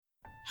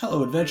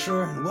Hello,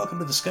 adventurer, and welcome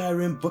to the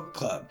Skyrim Book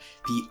Club,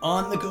 the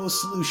on-the-go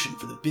solution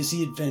for the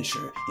busy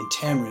adventurer in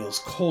Tamriel's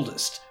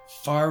coldest,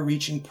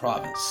 far-reaching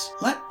province.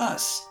 Let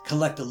us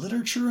collect the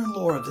literature and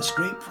lore of this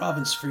great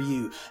province for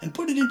you and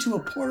put it into a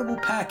portable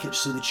package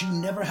so that you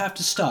never have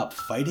to stop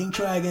fighting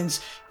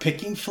dragons,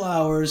 picking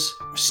flowers,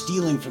 or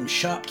stealing from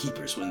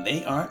shopkeepers when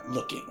they aren't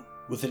looking.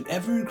 With an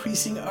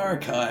ever-increasing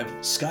archive,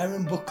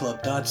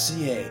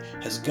 SkyrimBookClub.ca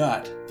has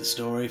got the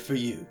story for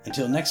you.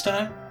 Until next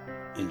time,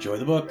 enjoy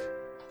the book.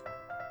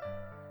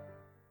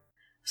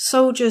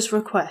 Soldier's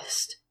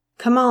request.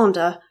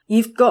 Commander,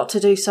 you've got to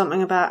do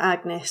something about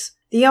Agnes.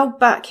 The old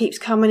bat keeps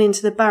coming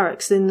into the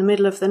barracks in the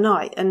middle of the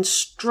night and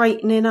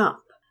straightening up.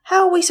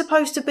 How are we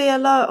supposed to be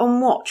alert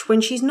on watch when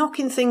she's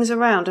knocking things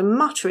around and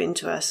muttering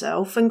to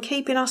herself and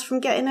keeping us from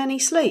getting any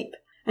sleep?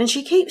 And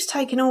she keeps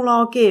taking all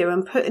our gear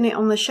and putting it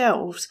on the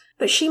shelves,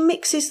 but she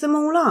mixes them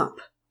all up.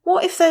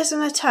 What if there's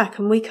an attack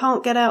and we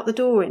can't get out the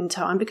door in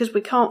time because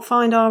we can't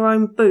find our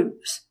own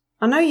boots?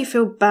 I know you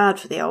feel bad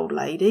for the old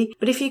lady,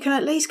 but if you can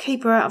at least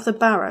keep her out of the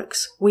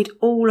barracks, we'd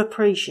all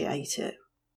appreciate it.